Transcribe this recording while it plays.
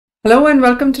Hello and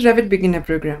welcome to REVIT Beginner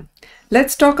Program.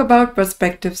 Let's talk about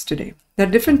perspectives today. There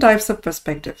are different types of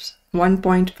perspectives.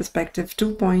 1-point perspective,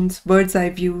 2 points, bird's eye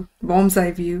view, worm's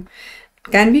eye view.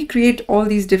 Can we create all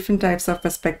these different types of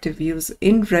perspective views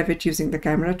in REVIT using the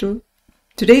camera tool?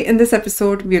 Today in this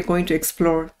episode, we are going to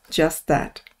explore just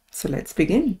that. So let's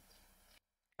begin.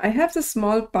 I have this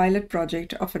small pilot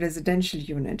project of a residential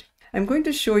unit. I'm going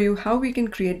to show you how we can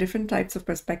create different types of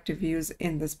perspective views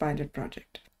in this pilot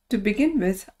project. To begin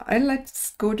with,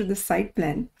 let's go to the site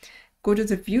plan, go to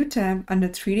the view tab under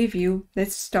 3D view.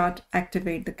 Let's start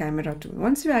activate the camera tool.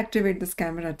 Once you activate this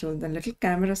camera tool, the little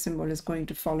camera symbol is going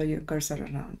to follow your cursor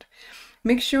around.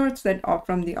 Make sure that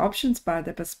from the options bar,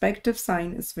 the perspective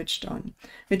sign is switched on,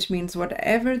 which means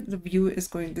whatever the view is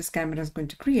this camera is going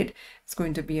to create, is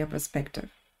going to be a perspective.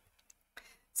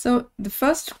 So the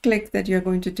first click that you're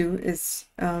going to do is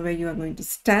where you are going to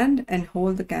stand and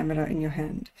hold the camera in your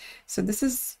hand. So this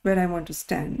is where I want to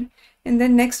stand. And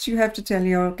then next you have to tell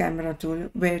your camera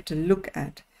tool where to look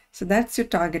at. So that's your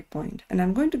target point. And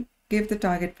I'm going to give the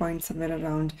target point somewhere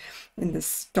around in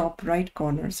this top right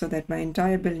corner so that my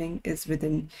entire building is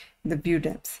within the view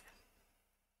depth.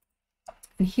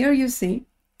 And here you see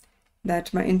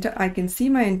that I can see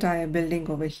my entire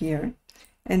building over here.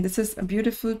 And this is a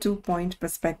beautiful 2-point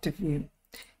perspective view.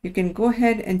 You can go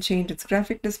ahead and change its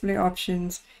graphic display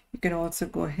options. You can also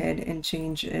go ahead and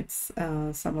change its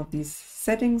some of these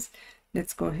settings.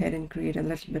 Let's go ahead and create a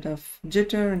little bit of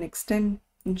jitter and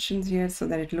extensions here so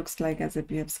that it looks like as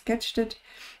if we have sketched it.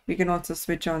 We can also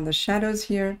switch on the shadows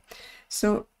here.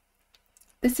 So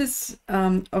this is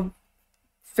a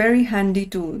very handy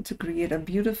tool to create a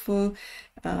beautiful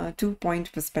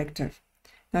 2-point perspective.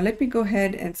 Now let me go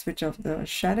ahead and switch off the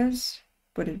shadows,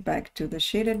 put it back to the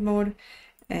shaded mode,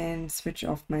 and switch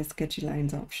off my sketchy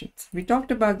lines options. We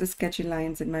talked about the sketchy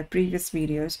lines in my previous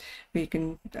videos, where you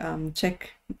can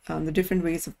check the different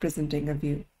ways of presenting a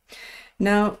view.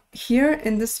 Now here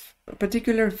in this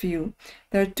particular view,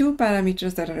 there are 2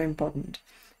 parameters that are important.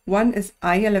 One is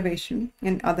eye elevation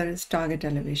and other is target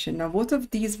elevation. Now both of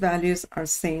these values are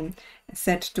same,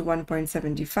 set to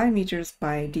 1.75 meters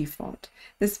by default.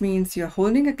 This means you're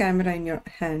holding a camera in your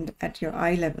hand at your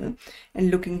eye level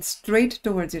and looking straight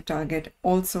towards your target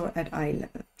also at eye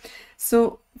level.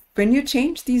 So when you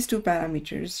change these 2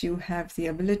 parameters, you have the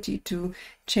ability to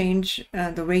change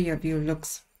the way your view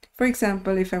looks. For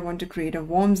example, if I want to create a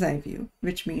worm's eye view,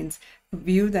 which means a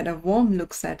view that a worm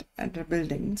looks at a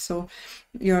building. So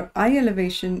your eye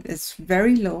elevation is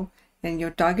very low and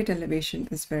your target elevation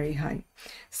is very high.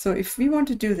 So if we want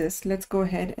to do this, let's go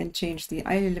ahead and change the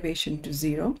eye elevation to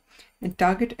 0 and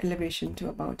target elevation to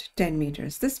about 10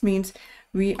 meters. This means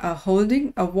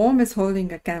a worm is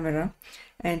holding a camera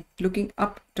and looking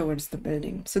up towards the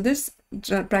building. So this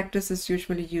practice is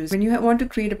usually used when you want to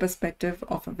create a perspective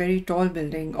of a very tall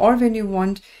building or when you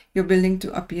want your building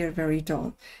to appear very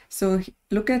tall. So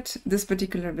look at this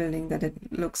particular building that it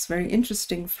looks very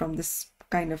interesting from this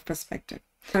kind of perspective.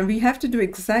 And we have to do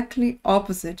exactly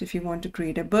opposite if you want to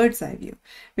create a bird's eye view,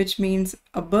 which means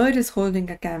a bird is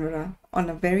holding a camera on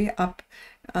a very up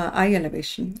eye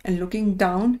elevation and looking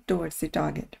down towards the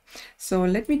target. So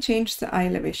let me change the eye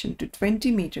elevation to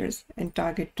 20 meters and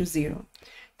target to 0.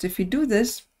 So if you do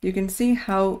this, you can see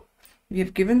how we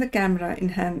have given the camera in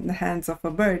the hands of a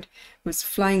bird who's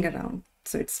flying around.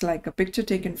 So it's like a picture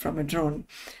taken from a drone.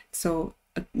 So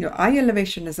your eye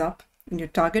elevation is up and your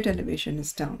target elevation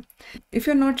is down. If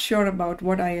you're not sure about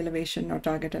what eye elevation or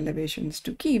target elevations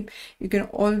to keep, you can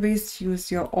always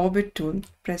use your orbit tool,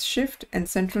 press shift and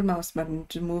central mouse button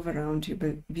to move around your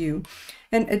view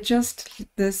and adjust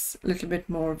this a little bit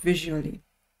more visually.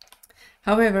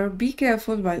 However, be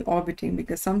careful while orbiting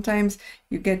because sometimes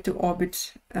you get to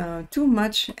orbit too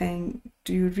much and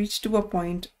you reach to a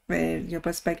point where your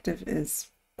perspective is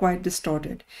quite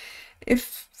distorted.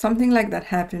 If something like that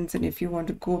happens and if you want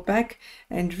to go back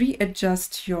and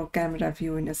readjust your camera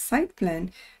view in a site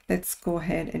plan, let's go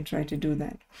ahead and try to do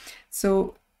that.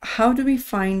 So how do we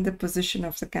find the position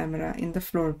of the camera in the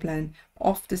floor plan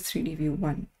of this 3D view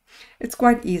 1? It's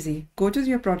quite easy. Go to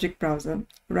your project browser,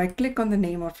 right click on the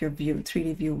name of your view,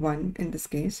 3D view 1 in this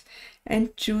case,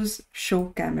 and choose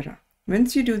show camera.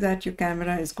 Once you do that, your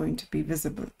camera is going to be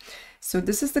visible. So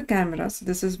this is the camera. So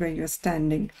this is where you're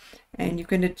standing and you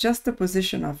can adjust the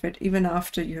position of it even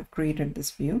after you have created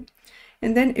this view.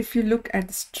 And then if you look at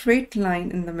the straight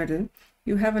line in the middle,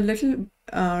 you have a little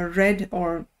red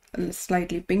or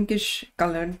slightly pinkish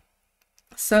colored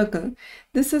circle.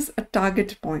 This is a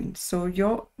target point. So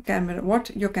your camera,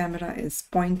 what your camera is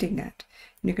pointing at.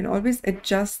 And you can always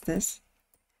adjust this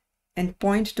and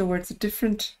point towards a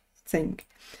different thing.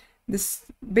 This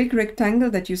big rectangle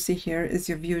that you see here is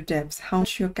your view depth, how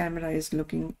much your camera is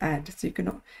looking at. So you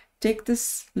can take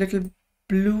this little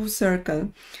blue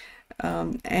circle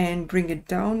and bring it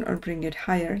down or bring it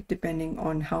higher depending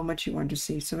on how much you want to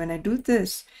see. So when I do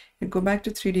this and go back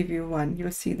to 3D view 1,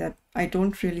 you'll see that I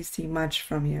don't really see much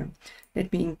from here.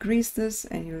 Let me increase this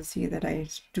and you'll see that I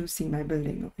do see my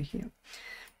building over here.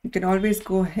 You can always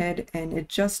go ahead and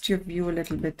adjust your view a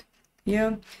little bit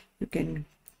here. You can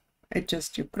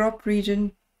adjust your crop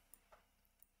region.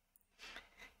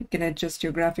 You can adjust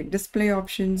your graphic display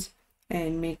options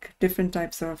and make different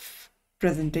types of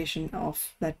presentation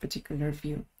of that particular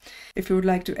view. If you would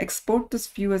like to export this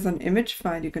view as an image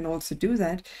file, you can also do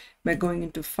that by going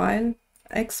into File,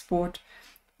 Export,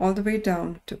 all the way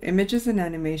down to Images and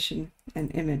Animation and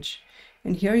Image.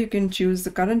 And here you can choose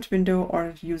the current window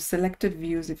or use selected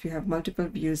views if you have multiple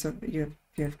views or you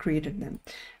have created them.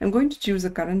 I'm going to choose a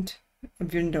current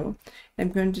window. I'm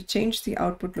going to change the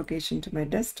output location to my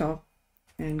desktop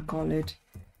and call it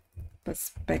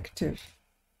perspective.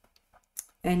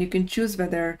 And you can choose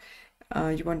whether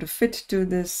you want to fit to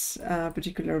this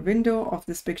particular window of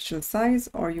this pixel size,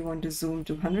 or you want to zoom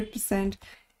to 100%,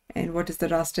 and what is the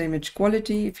raster image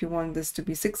quality, if you want this to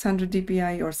be 600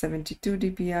 dpi or 72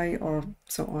 dpi or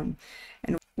so on,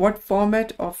 and what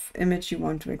format of image you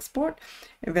want to export,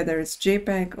 whether it's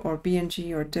JPEG or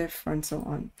PNG or TIFF and so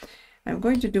on. I'm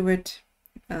going to do it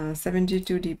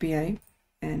 72 dpi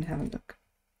and have a look.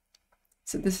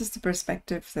 So this is the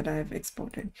perspective that I have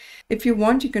exported. If you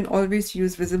want, you can always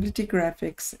use visibility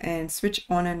graphics and switch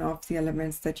on and off the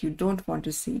elements that you don't want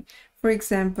to see. For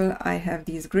example, I have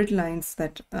these grid lines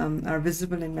that are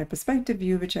visible in my perspective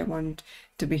view, which I want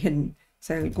to be hidden.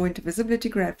 So I'll go into visibility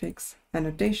graphics,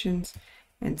 annotations,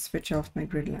 and switch off my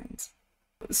grid lines.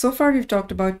 So far, we've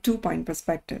talked about 2-point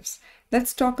perspectives.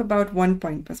 Let's talk about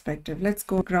 1-point perspective. Let's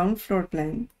go ground floor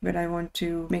plan where I want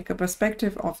to make a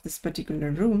perspective of this particular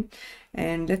room.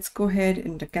 And let's go ahead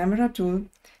into camera tool.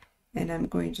 And I'm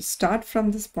going to start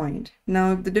from this point.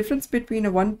 Now, the difference between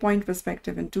a 1-point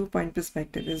perspective and 2-point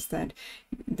perspective is that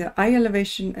the eye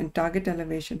elevation and target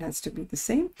elevation has to be the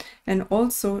same. And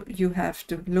also you have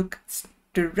to look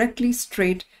directly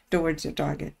straight towards your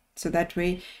target. So that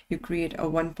way you create a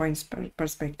 1-point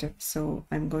perspective. So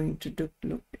I'm going to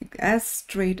look as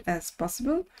straight as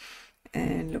possible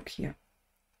and look here.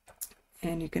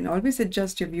 And you can always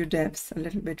adjust your view depths a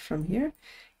little bit from here.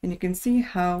 And you can see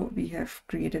how we have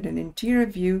created an interior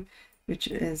view, which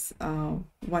is a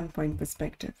 1-point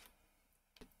perspective.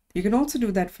 You can also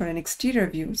do that for an exterior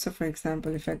view. So for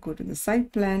example, if I go to the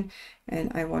site plan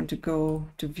and I want to go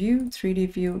to view,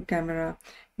 3D view, camera,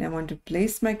 and I want to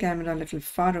place my camera a little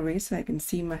far away so I can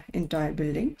see my entire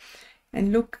building.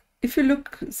 And look, if you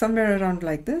look somewhere around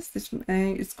like this,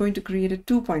 it's going to create a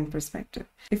 2-point perspective.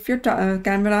 If your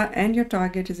camera and your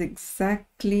target is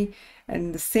exactly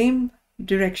in the same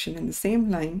direction, in the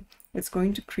same line, it's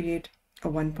going to create a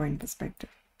 1-point perspective,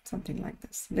 something like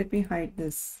this. Let me hide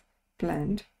this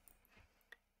planned.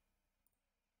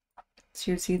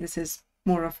 So you see this is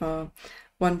more of a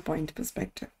 1-point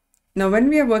perspective. Now when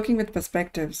we are working with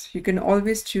perspectives, you can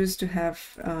always choose to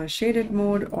have shaded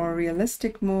mode or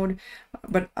realistic mode,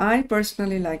 but I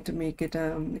personally like to make it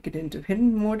into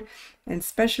hidden mode, and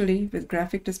especially with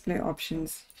graphic display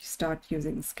options, you start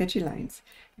using sketchy lines,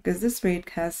 because this way it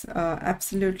has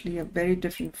absolutely a very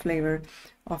different flavor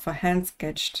of a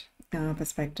hand-sketched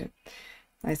perspective.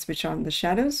 I switch on the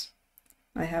shadows.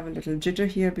 I have a little jitter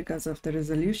here because of the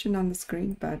resolution on the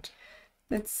screen, but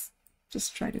let's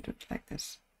just try to do it like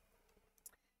this.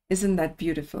 Isn't that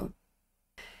beautiful?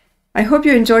 I hope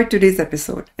you enjoyed today's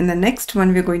episode. In the next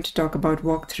one, we're going to talk about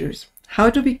walkthroughs. How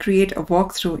do we create a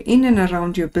walkthrough in and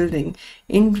around your building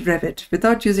in Revit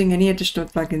without using any additional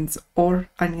plugins or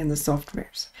any other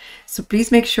softwares? So please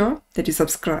make sure that you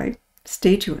subscribe.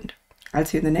 Stay tuned. I'll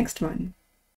see you in the next one.